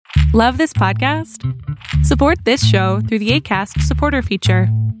Love this podcast? Support this show through the Acast supporter feature.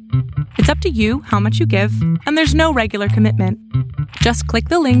 It's up to you how much you give, and there's no regular commitment. Just click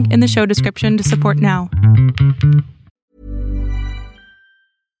the link in the show description to support now.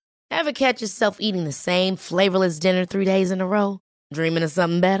 Ever catch yourself eating the same flavorless dinner 3 days in a row? Dreaming of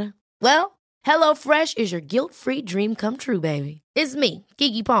something better? Well, HelloFresh is your guilt-free dream come true, baby. It's me,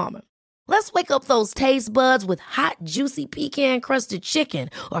 Keke Palmer. Let's wake up those taste buds with hot, juicy pecan-crusted chicken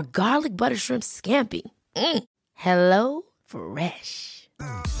or garlic butter shrimp scampi. Hello Fresh.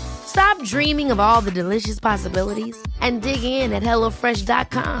 Stop dreaming of all the delicious possibilities and dig in at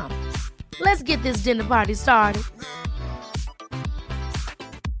HelloFresh.com. Let's get this dinner party started.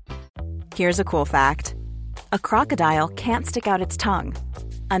 Here's a cool fact. A crocodile can't stick out its tongue.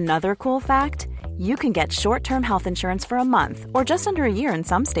 Another cool fact, you can get short-term health insurance for a month or just under a year in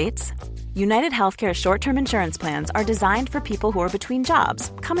some states. United Healthcare short-term insurance plans are designed for people who are between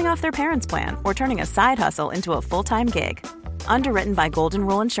jobs, coming off their parents' plan, or turning a side hustle into a full-time gig. Underwritten by Golden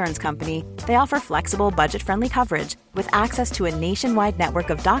Rule Insurance Company, they offer flexible, budget-friendly coverage with access to a nationwide network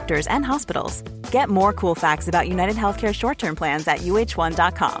of doctors and hospitals. Get more cool facts about United Healthcare short-term plans at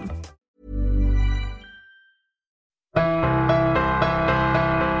uh1.com.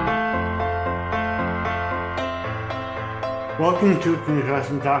 Welcome to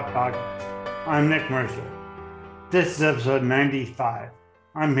Concussion Talk Podcast. I'm Nick Mercer. This is episode 95.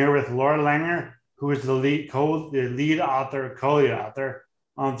 I'm here with Laura Langer, who is the lead co-lead author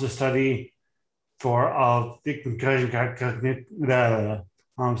of the study of the concussion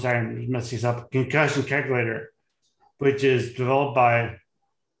calculator, which is developed by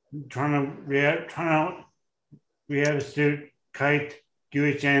Toronto Rehab Institute, Kite,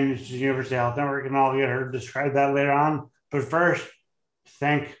 UHN, which is University Health Network, and I'll get her to describe that later on. But first,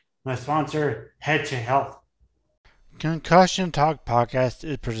 thank my sponsor, HeadCheck Health. Concussion Talk Podcast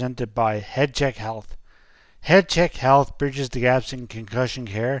is presented by HeadCheck Health. HeadCheck Health bridges the gaps in concussion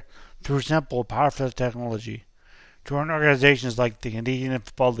care through simple, powerful technology. Join organizations like the Canadian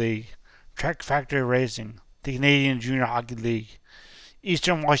Football League, Track Factory Racing, the Canadian Junior Hockey League,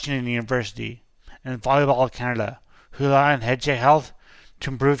 Eastern Washington University, and Volleyball Canada, who rely on HeadCheck Health to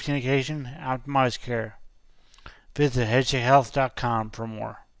improve communication and optimize care. Visit headcheckhealth.com for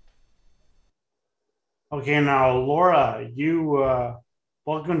more. Okay, now Laura, you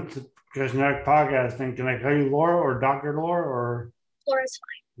welcome to Concussion Talk Podcast. And can I call you Laura or Dr. Laura or Laura's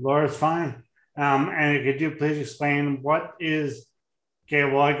fine. Laura's fine. And could you please explain what is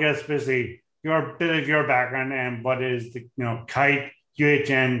I guess basically your bit of your background and what is the Kite,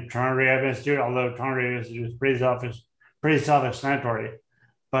 UHN, Toronto Rehab Institute, although Toronto Rehab Institute is pretty self-explanatory.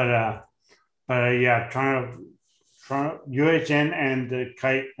 But Toronto UHN and the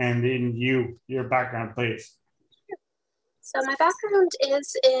Kite, and then your background, please. So my background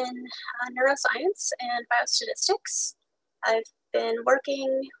is in neuroscience and biostatistics. I've been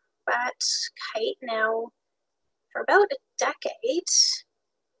working at Kite now for about a decade.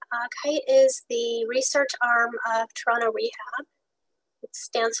 Kite is the research arm of Toronto Rehab. It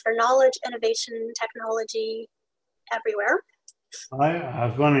stands for Knowledge, Innovation, Technology Everywhere. I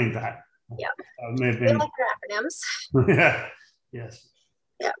was wondering that. Yeah. We like their acronyms. Yeah. Yes.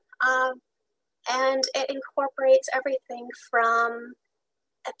 Yeah. And it incorporates everything from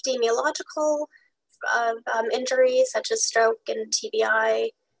epidemiological injuries such as stroke and TBI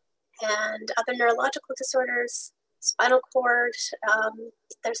and other neurological disorders, spinal cord.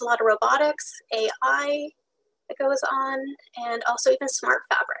 There's a lot of robotics, AI that goes on, and also even smart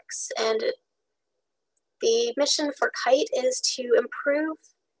fabrics. And the mission for Kite is to improve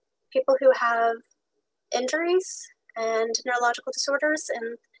people who have injuries and neurological disorders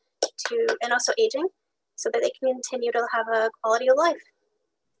and also aging, so that they can continue to have a quality of life.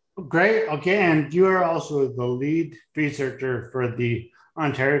 Great. Okay, and you are also the lead researcher for the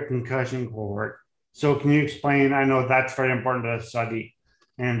Ontario Concussion Cohort. So can you explain? I know that's very important to study,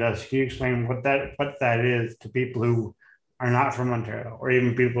 and can you explain what that is to people who are not from Ontario, or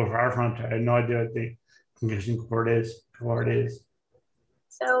even people who are from Ontario? I have no idea what the concussion cohort is.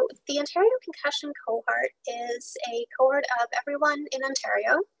 So the Ontario Concussion Cohort is a cohort of everyone in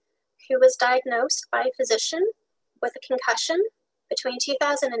Ontario who was diagnosed by a physician with a concussion between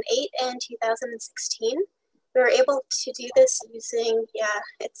 2008 and 2016. We were able to do this using,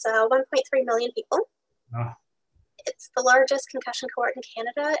 it's 1.3 million people. Oh. It's the largest concussion cohort in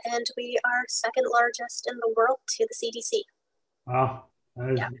Canada, and we are second largest in the world to the CDC. Wow.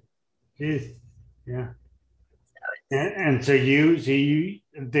 Geez. Yeah. And so the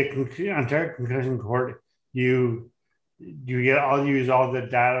Ontario Concussion Cohort, you use all the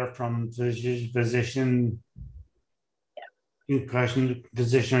data from physician concussion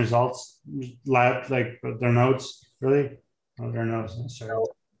physician results, like their notes, really? Oh, their notes, sorry. So,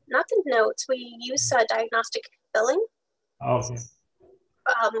 not the notes. We use diagnostic billing. Okay.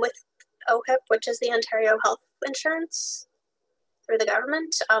 With OHIP, which is the Ontario Health Insurance through the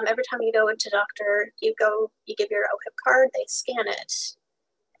government. Every time you go into doctor, you give your OHIP card, they scan it.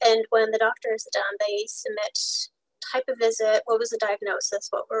 And when the doctor is done, they submit type of visit, what was the diagnosis,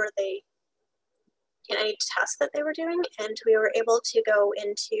 what were they, any tests that they were doing. And we were able to go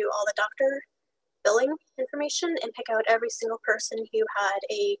into all the doctor billing information and pick out every single person who had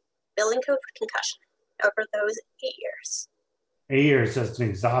a billing code for concussion over those 8 years. 8 years, that's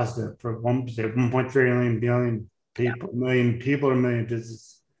exhaustive for 1.3 million people, yeah. Million people or million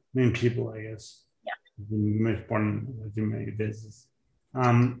business, million people, I guess. Yeah. Much more than a million business.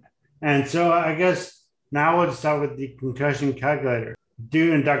 And so I guess now we'll start with the concussion calculator.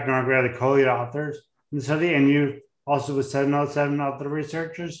 You and Dr. Margaret are the co-lead authors in the study, and you also with 707 other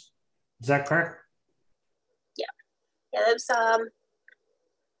researchers. Is that correct? Yeah. Yeah, there's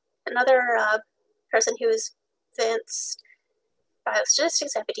another person who was advanced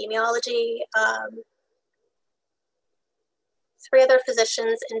biostatistics, epidemiology, 3 other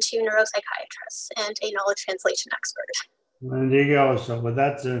physicians, and 2 neuropsychiatrists, and a knowledge translation expert. And there you go. So, but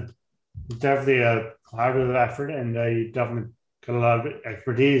that's definitely a collaborative effort, and you definitely got a lot of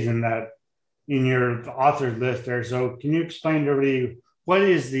expertise in that in your authors list there. So, can you explain to everybody what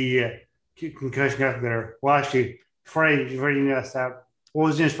is the concussion calculator? Well, actually, before you ask that, what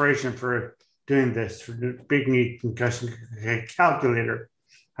was the inspiration for doing this, for making a concussion calculator?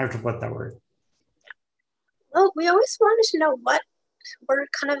 I have to put that word. Well, we always wanted to know what were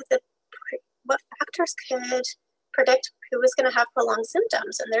kind of what factors could predict who was going to have prolonged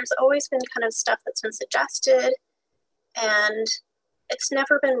symptoms. And there's always been kind of stuff that's been suggested, and it's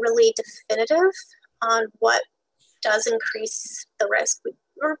never been really definitive on what does increase the risk.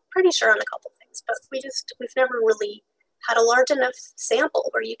 We're pretty sure on a couple things, but we've never really had a large enough sample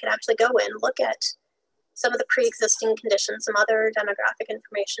where you can actually go in, look at some of the pre-existing conditions, some other demographic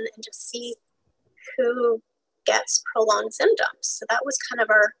information, and just see who gets prolonged symptoms. So that was kind of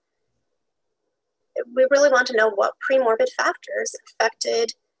we really want to know what premorbid factors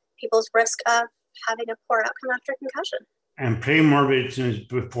affected people's risk of having a poor outcome after concussion. And premorbid is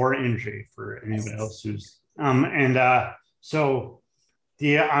before injury for anybody else who's so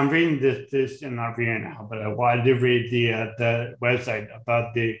I'm reading this and not reading it now, but I did read the website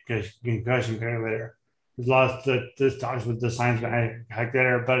about the concussion calculator. There's lots of this talks with the science behind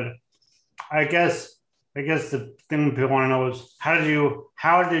calculator, but I guess the thing people want to know is how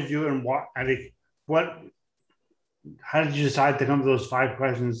did you and how did you decide to come to those 5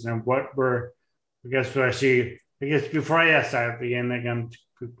 questions, and what were, I guess before I ask that again, like I'm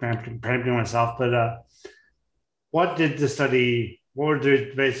preempting myself, but what were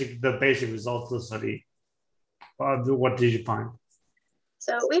the basic results of the study? What did you find?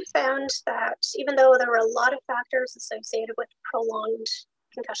 So we found that even though there were a lot of factors associated with prolonged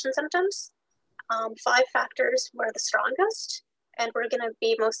concussion symptoms, 5 factors were the strongest and were going to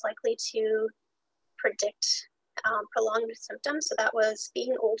be most likely to predict prolonged symptoms. So that was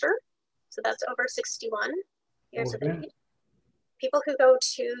being older, so that's over 61 years of age. People who go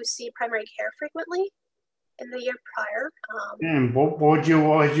to see primary care frequently in the year prior. And what would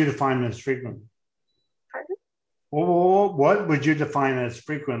you define as frequently? Pardon? What would you define as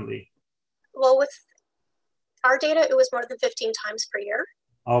frequently? Well, with our data, it was more than 15 times per year.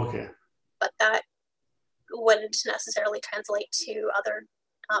 Okay. But that wouldn't necessarily translate to other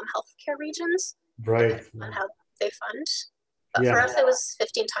healthcare regions. Right. On how they fund. But for us, it was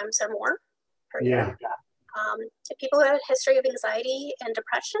 15 times or more per year. People who had a history of anxiety and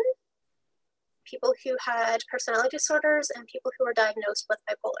depression, people who had personality disorders, and people who were diagnosed with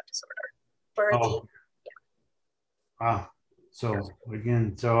bipolar disorder. Wow. So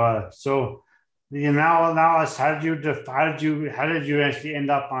again, so now how did you actually end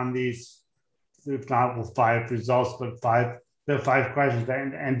up on these, if not with 5 results, but the 5 questions,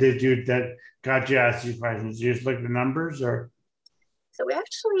 and that got you asked these questions? Did you just look at the numbers, or? So we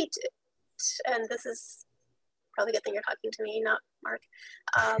actually did, and this is probably a good thing you're talking to me, not Mark.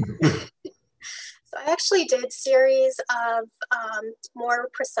 So I actually did series of more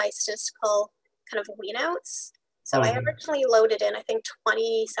precise statistical kind of wean outs. So I originally loaded in, I think,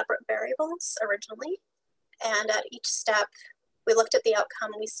 20 separate variables originally. And at each step, we looked at the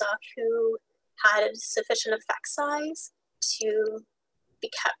outcome. We saw who had sufficient effect size to be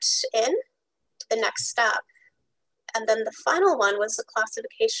kept in to the next step. And then the final one was the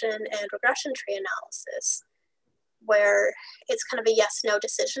classification and regression tree analysis, where it's kind of a yes-no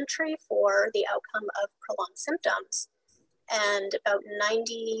decision tree for the outcome of prolonged symptoms. and about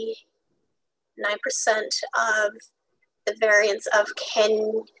 99% of the variants of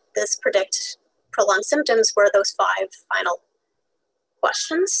can this predict prolonged symptoms were those 5 final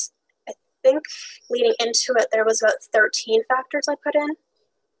questions. I think leading into it, there was about 13 factors I put in.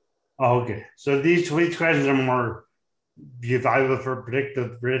 Okay, so these questions are more valuable for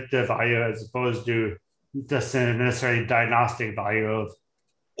predictive value as opposed to just necessarily diagnostic value of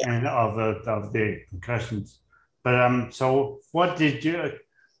the concussions. But so what did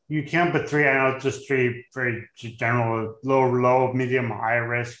you can't put 3, I know just 3 very general, low, medium, high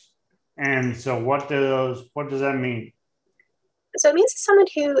risk. And so what does that mean? So it means someone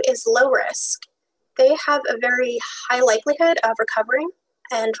who is low risk, they have a very high likelihood of recovering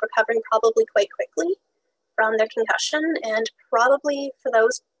probably quite quickly from their concussion. And probably for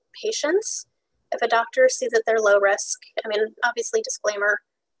those patients, if a doctor sees that they're low risk, I mean, obviously disclaimer,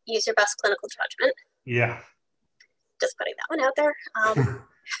 use your best clinical judgment. Yeah. Just putting that one out there.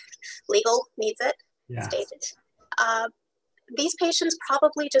 Legal needs it stated. These patients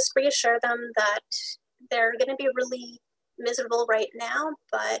probably just reassure them that they're going to be really miserable right now,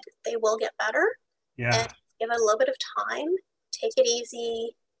 but they will get better. Yeah. And give it a little bit of time. Take it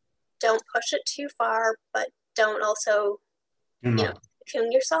easy. Don't push it too far, but don't also,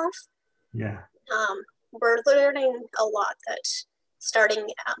 cocoon yourself. Yeah. We're learning a lot that starting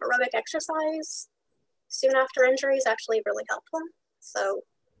aerobic exercise soon after injury is actually really helpful. So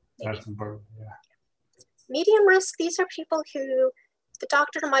that's important. Yeah. Medium risk, these are people who the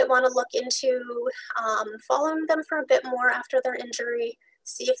doctor might want to look into following them for a bit more after their injury,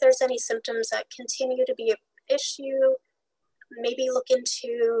 see if there's any symptoms that continue to be an issue, maybe look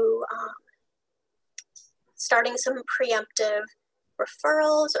into starting some preemptive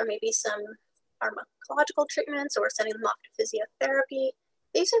referrals or maybe some pharmacological treatments or sending them off to physiotherapy.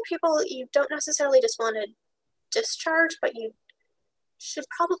 These are people you don't necessarily just want to discharge, but you should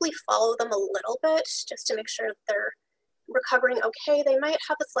probably follow them a little bit just to make sure that they're recovering okay. They might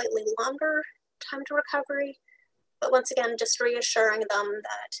have a slightly longer time to recovery, but once again, just reassuring them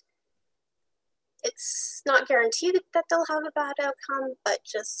that it's not guaranteed that they'll have a bad outcome, but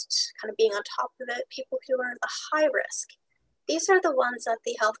just kind of being on top of it. People who are the high risk, these are the ones that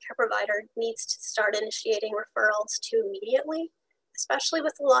the healthcare provider needs to start initiating referrals to immediately, especially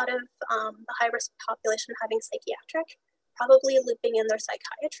with a lot of the high-risk population having psychiatric. Probably looping in their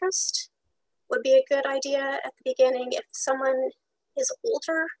psychiatrist would be a good idea at the beginning. If someone is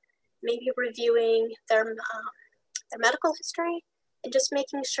older, maybe reviewing their medical history and just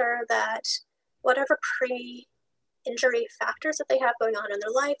making sure that whatever pre-injury factors that they have going on in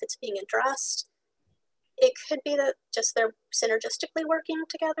their life, it's being addressed. It could be that just they're synergistically working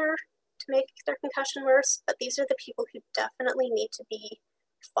together to make their concussion worse, but these are the people who definitely need to be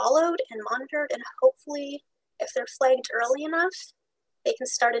followed and monitored, and hopefully if they're flagged early enough, they can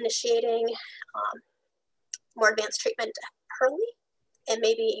start initiating more advanced treatment early and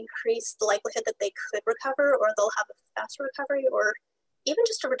maybe increase the likelihood that they could recover, or they'll have a faster recovery, or even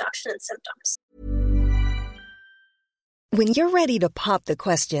just a reduction in symptoms. When you're ready to pop the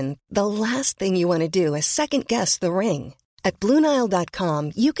question, the last thing you want to do is second-guess the ring. At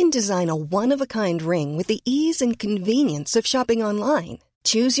BlueNile.com, you can design a one-of-a-kind ring with the ease and convenience of shopping online.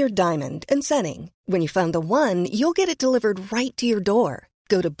 Choose your diamond and setting. When you find the one, you'll get it delivered right to your door.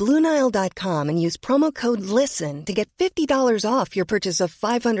 Go to BlueNile.com and use promo code LISTEN to get $50 off your purchase of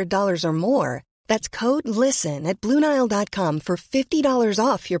 $500 or more. That's code LISTEN at BlueNile.com for $50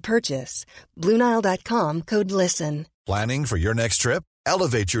 off your purchase. BlueNile.com, code LISTEN. Planning for your next trip?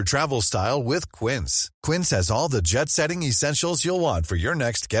 Elevate your travel style with Quince. Quince has all the jet-setting essentials you'll want for your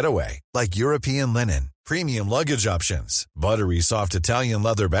next getaway, like European linen, premium luggage options, buttery soft Italian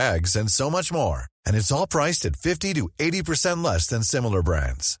leather bags, and so much more. And it's all priced at 50 to 80% less than similar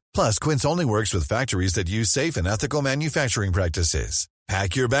brands. Plus, Quince only works with factories that use safe and ethical manufacturing practices.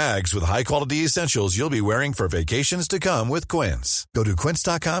 Pack your bags with high-quality essentials you'll be wearing for vacations to come with Quince. Go to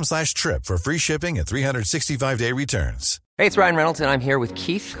quince.com/trip for free shipping and 365-day returns. Hey, it's Ryan Reynolds, and I'm here with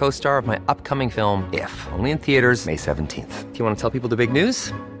Keith, co-star of my upcoming film, If, only in theaters May 17th. Do you want to tell people the big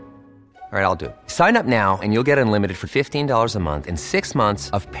news? All right, I'll do it. Sign up now and you'll get unlimited for $15 a month and 6 months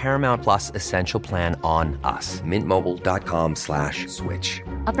of Paramount Plus Essential Plan on us. MintMobile.com/switch.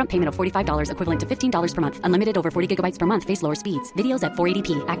 Upfront payment of $45 equivalent to $15 per month. Unlimited over 40 gigabytes per month. Face lower speeds. Videos at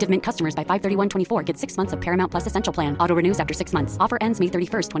 480p. Active Mint customers by 531.24 get 6 months of Paramount Plus Essential Plan. Auto renews after 6 months. Offer ends May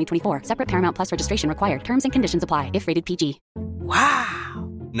 31st, 2024. Separate Paramount Plus registration required. Terms and conditions apply if rated PG. Wow.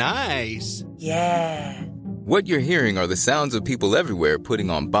 Nice. Yeah. What you're hearing are the sounds of people everywhere putting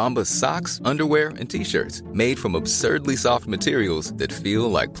on Bombas socks, underwear, and T-shirts made from absurdly soft materials that feel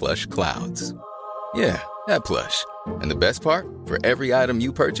like plush clouds. Yeah, that plush. And the best part? For every item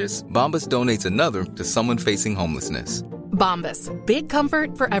you purchase, Bombas donates another to someone facing homelessness. Bombas. Big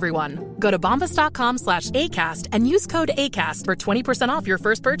comfort for everyone. Go to bombas.com/ACAST and use code ACAST for 20% off your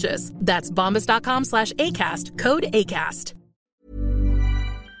first purchase. That's bombas.com/ACAST. Code ACAST.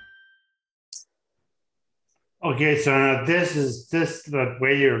 Okay, so now the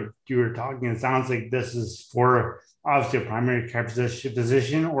way you were talking, it sounds like this is for obviously a primary care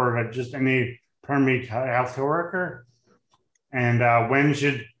physician or just any primary healthcare worker. And when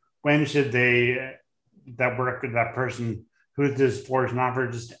should that person who this for is not for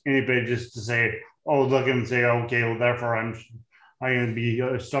just anybody just to say, oh, look and say, okay, well, therefore I'm going to be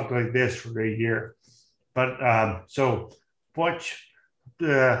stuck like this for a year. But so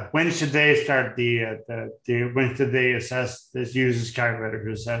when should they start when should they assess this, use this calculator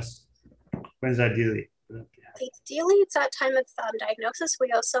to assess? When's ideally? Ideally, it's at time of diagnosis.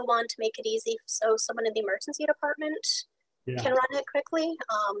 We also want to make it easy so someone in the emergency department can run it quickly.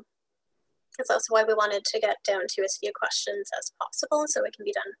 That's also why we wanted to get down to as few questions as possible so it can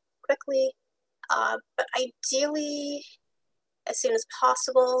be done quickly. But ideally, as soon as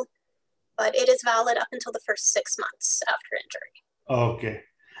possible, but it is valid up until the first 6 months after injury. Okay.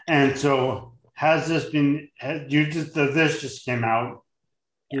 And so has this just came out?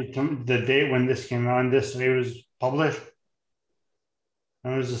 The date when this came out and this study was published?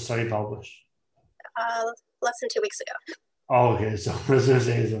 When was the study published? Less than 2 weeks ago. Oh, okay. So I was going to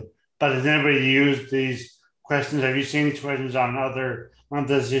say so. But has anybody used these questions? Have you seen these questions on other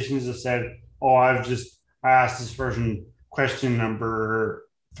physicians that said, oh, I asked this person question number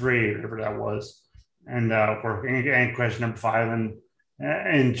 3, whatever that was, and and question number 5,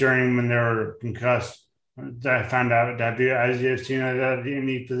 and during when they were concussed, I found out that as you've seen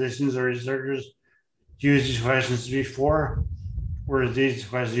any physicians or researchers use these questions before, or is these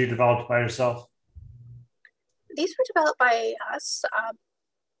questions you developed by yourself? These were developed by us.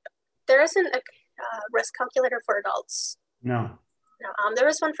 There isn't a risk calculator for adults. No. There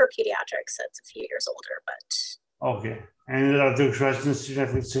is one for pediatrics that's a few years older, but... Okay. And are the questions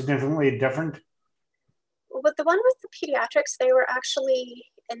significantly different? With the one with the pediatrics, they were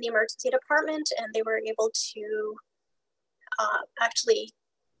actually in the emergency department and they were able to actually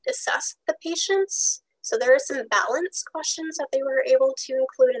assess the patients. So there are some balance questions that they were able to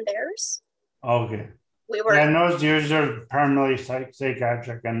include in theirs. Okay. And those usually are primarily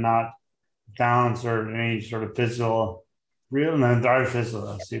psychiatric and not balance or any sort of physical,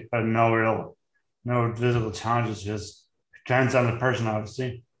 but no physical challenges. Just depends on the person,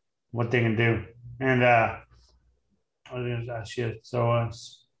 obviously, what they can do. And I was going to ask you. So, I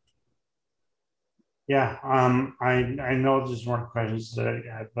know there's more questions that I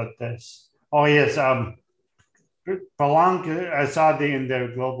had about this. Oh yes, I saw in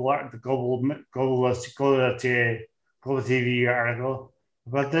the global TV article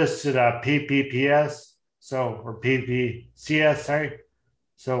about this PPPS, or PPCS, sorry.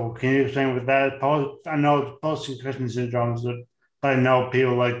 So can you explain what that is? I know post-concussion syndromes, but I know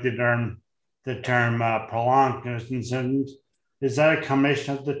people like the term prolonged concussion symptoms. Is that a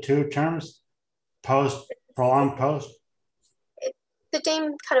combination of the two terms? Prolonged post? The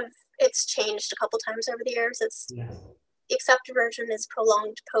name it's changed a couple times over the years. The accepted version is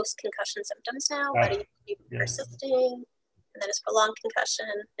prolonged post-concussion symptoms now, but it keep persisting, and then it's prolonged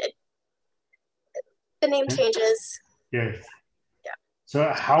concussion. The name changes. Yes. Yeah.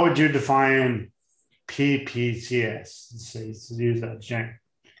 So how would you define PPCS? Let's use that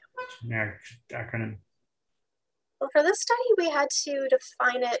generic acronym. Well, for this study, we had to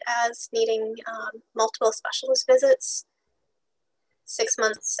define it as needing multiple specialist visits 6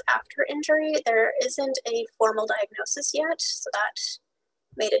 months after injury. There isn't a formal diagnosis yet, so that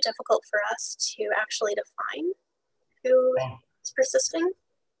made it difficult for us to actually define who is persisting.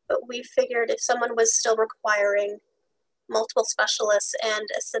 But we figured if someone was still requiring multiple specialists and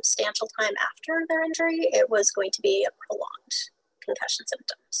a substantial time after their injury, it was going to be a prolonged concussion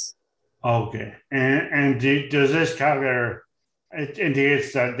symptoms. Okay. And does this calculator, it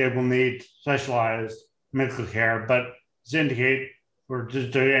indicates that they will need specialized medical care, but does it indicate, or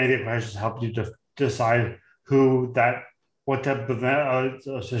does any of the questions help you to decide what type of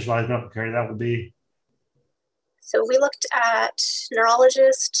specialized medical care that will be? So we looked at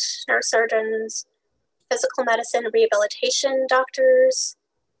neurologists, neurosurgeons, physical medicine, rehabilitation doctors,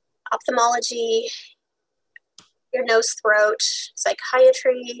 ophthalmology, ear, nose, throat,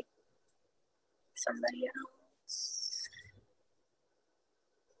 psychiatry, somebody else.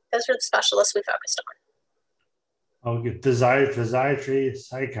 Those were the specialists we focused on. Okay, physiatry,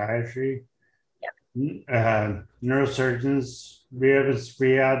 psychiatry, neurosurgeons,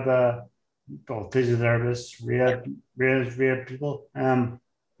 both physiotherapists, rehab people,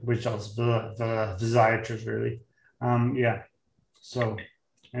 which also the physiatrists really. Yeah. So,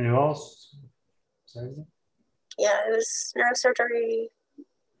 and who else? Yeah, it was neurosurgery,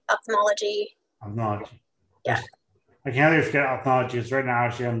 ophthalmology. Ophthalmology. Yeah. I can't even forget ophthalmology because right now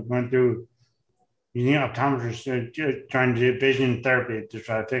actually I'm going through using optometrists trying to do vision therapy to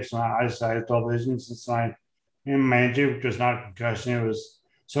try to fix my eyesight, dull vision since my injury was not concussion. It was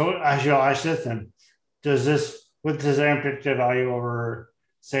so actually I asked them, what does that impact the value over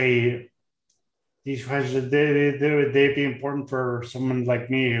say these questions would they be important for someone like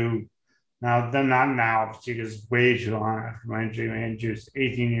me who now they're not now obviously because it's way too long after my injury. My injury was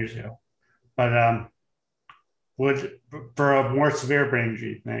 18 years ago. But would for a more severe brain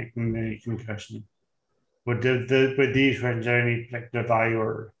injury like any concussion, would these questions have any predictive value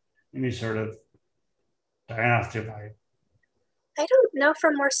or any sort of diagnostic value? I don't know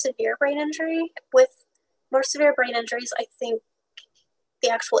for more severe brain injury. With more severe brain injuries, I think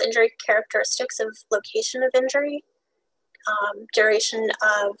the actual injury characteristics of location of injury, duration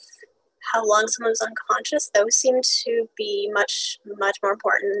of how long someone's unconscious, those seem to be much, much more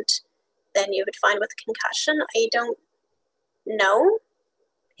important than you would find with concussion. I don't know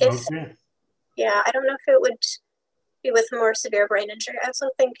if, yeah, I don't know if it would be with more severe brain injury. I also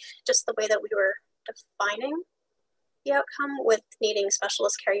think just the way that we were defining the outcome with needing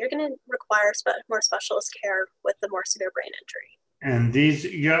specialist care, you're going to require more specialist care with the more severe brain injury. And these,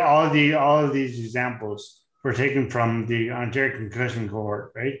 all of these examples were taken from the Ontario concussion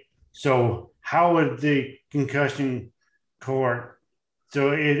cohort, right? So how would the concussion cohort?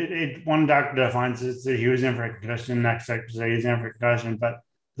 So one doctor defines it that he was in for a concussion, next doctor says he's in for a concussion, but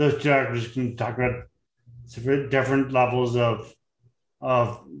those two doctors can talk about different levels of.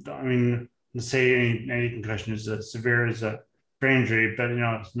 I mean, let's say any concussion is as severe as a brain injury, but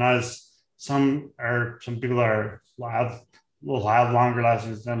it's not as some people will have longer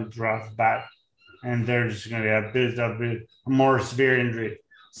lessons than right off the bat, and they're just going to have a more severe injury.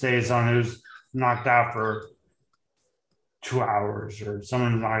 Say someone who's knocked out for 2 hours, or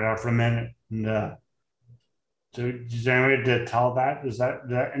someone knocked out for a minute. And so, is there any way to tell that? Does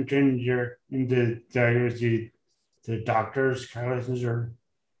that enter into the doctor's calculations or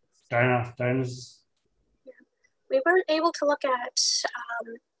diagnosis? We weren't able to look at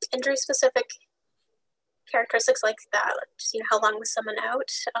injury-specific characteristics like that. How long was someone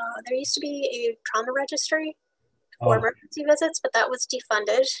out? There used to be a trauma registry for emergency visits, but that was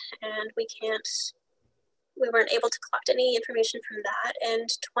defunded, and we weren't able to collect any information from that. And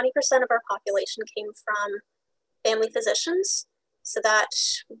 20% of our population came from family physicians, so that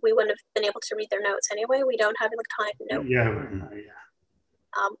we wouldn't have been able to read their notes anyway. We don't have electronic notes.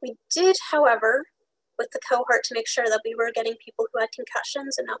 We did, however, with the cohort to make sure that we were getting people who had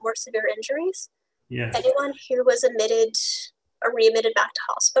concussions and not more severe injuries. Yes. Anyone who was admitted or readmitted back to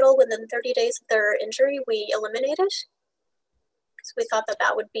hospital within 30 days of their injury, we eliminated, because we thought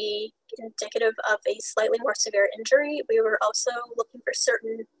that would be indicative of a slightly more severe injury. We were also looking for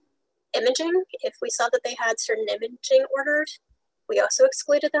certain imaging. If we saw that they had certain imaging ordered, we also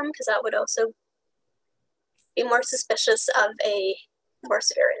excluded them, because that would also be more suspicious of a more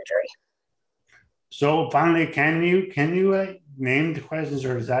severe injury. So finally, can you name the questions,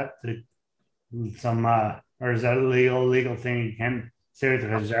 or is that or is that a legal thing you can't say what the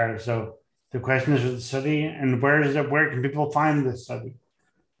questions are? So the question is for the study, and where can people find this study?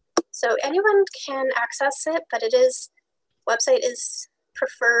 So anyone can access it, but website is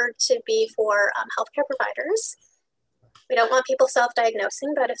preferred to be for healthcare providers. We don't want people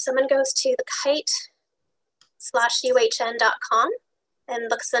self-diagnosing, but if someone goes to the kite/uhn.com and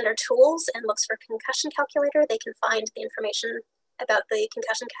looks under tools and looks for concussion calculator, they can find the information about the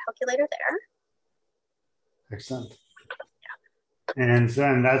concussion calculator there. Excellent. Yeah. And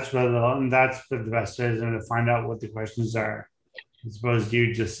that's what the best way is to find out what the questions are. I suppose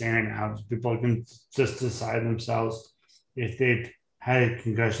you just saying it out, people can just decide themselves if they've had a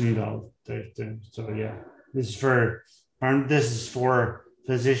concussion. So yeah, this is for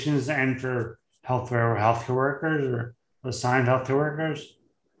physicians and for healthcare workers or assigned healthcare workers.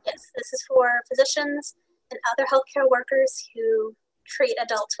 Yes, this is for physicians and other healthcare workers who treat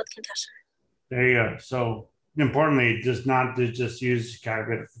adults with concussion. There you go. So importantly, just not to just use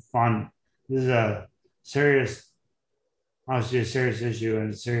calculator for fun. This is a serious issue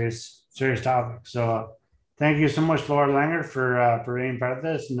and a serious topic. So thank you so much, Laura Langer, for being part of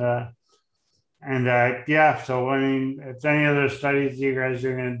this. Yeah. So I mean, if any other studies you guys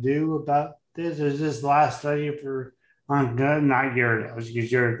are going to do about this, is this last study not yours,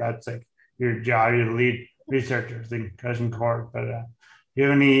 because that's like your job, you're the lead researcher of the concussion cohort. But do you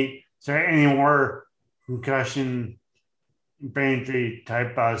have any Is there any more concussion brain injury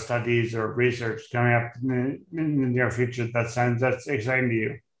type studies or research coming up in the near future that's exciting to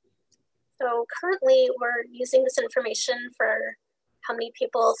you? So currently we're using this information for how many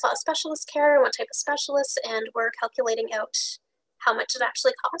people sought specialist care and what type of specialists, and we're calculating out how much it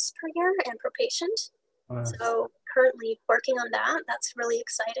actually costs per year and per patient. So currently working on that. That's really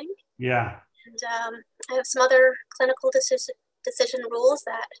exciting. Yeah. And I have some other clinical decision rules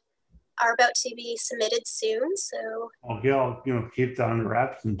that are about to be submitted soon. So I'll keep that on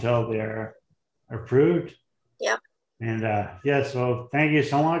wraps until they're approved. Yeah. And so thank you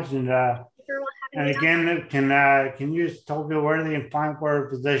so much. And again, can you just tell people where they can find where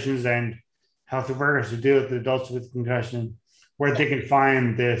physicians and health workers who deal with adults with concussion, where they can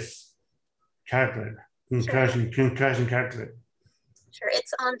find this calculator, concussion calculator? Sure,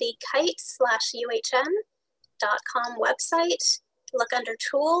 it's on the kite/UHN.com website. Look under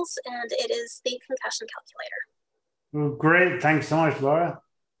tools, and it is the concussion calculator. Well, great. Thanks so much, Laura.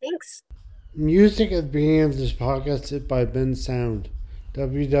 Thanks. Music at the beginning of this podcast is by Bensound.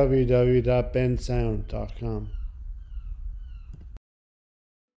 www.bensound.com.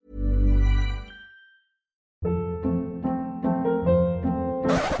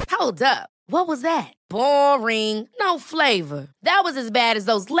 Hold up. What was that? Boring. No flavor. That was as bad as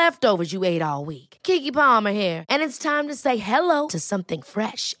those leftovers you ate all week. Keke Palmer here, and it's time to say hello to something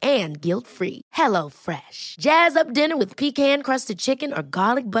fresh and guilt-free. Hello Fresh. Jazz up dinner with pecan-crusted chicken or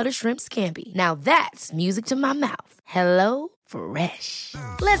garlic butter shrimp scampi. Now that's music to my mouth. Hello Fresh.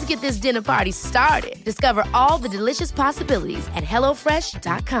 Let's get this dinner party started. Discover all the delicious possibilities at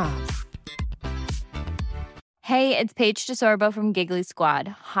HelloFresh.com. Hey, it's Paige DeSorbo from Giggly Squad.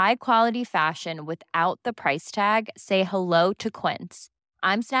 High quality fashion without the price tag. Say hello to Quince.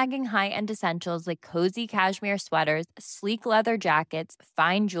 I'm snagging high-end essentials like cozy cashmere sweaters, sleek leather jackets,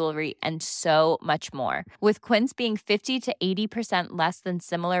 fine jewelry, and so much more. With Quince being 50 to 80% less than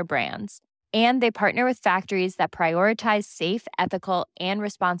similar brands. And they partner with factories that prioritize safe, ethical, and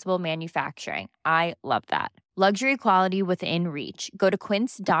responsible manufacturing. I love that. Luxury quality within reach. Go to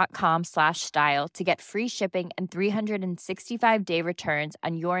quince.com/style to get free shipping and 365-day returns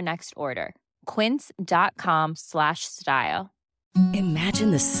on your next order. Quince.com/style.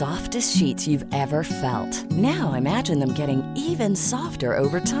 Imagine the softest sheets you've ever felt. Now imagine them getting even softer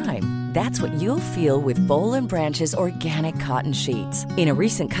over time. That's what you'll feel with Boll & Branch's organic cotton sheets. In a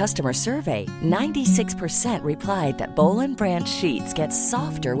recent customer survey, 96% replied that Boll & Branch sheets get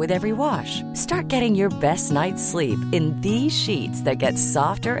softer with every wash. Start getting your best night's sleep in these sheets that get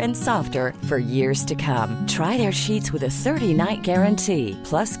softer and softer for years to come. Try their sheets with a 30-night guarantee.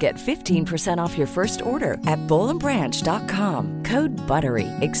 Plus, get 15% off your first order at bollandbranch.com. Code BUTTERY.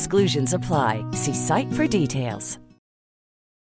 Exclusions apply. See site for details.